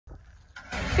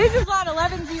This is lot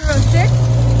 1106.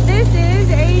 This is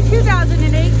a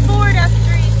 2008 Ford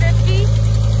F-350.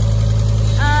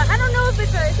 I don't know if is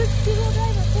this two-wheel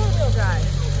drive or four-wheel drive?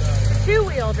 It's a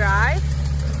two-wheel drive.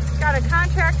 It's got a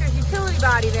contractor's utility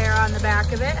body there on the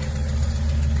back of it.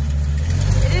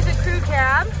 It is a crew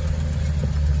cab.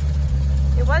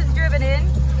 It was driven in.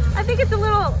 I think it's a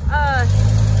little,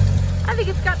 I think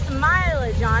it's got some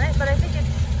mileage on it, but I think it's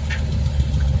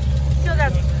still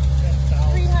got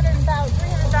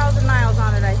 300,000 miles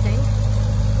on it, I think.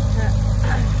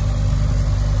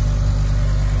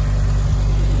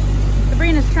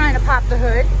 Sabrina's trying to pop the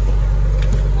hood.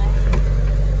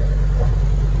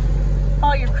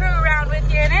 All your crew around with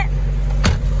you in it.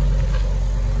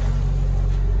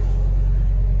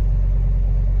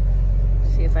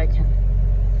 See if I can.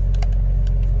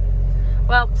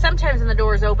 Well, sometimes when the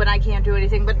door's open, I can't do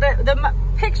anything, but the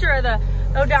picture of the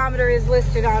odometer is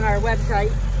listed on our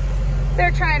website. They're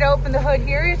trying to open the hood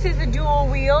here. This is a dual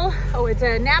wheel. Oh, it's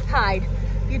a nap hide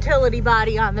utility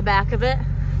body on the back of it.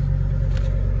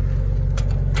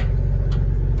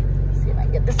 Let's see if I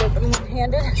can get this open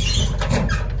one-handed.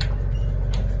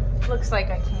 Looks like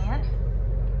I can.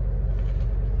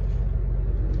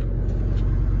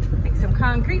 Like some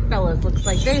concrete fellas. Looks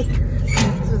like this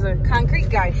is a concrete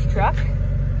guy's truck.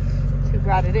 Who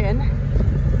brought it in.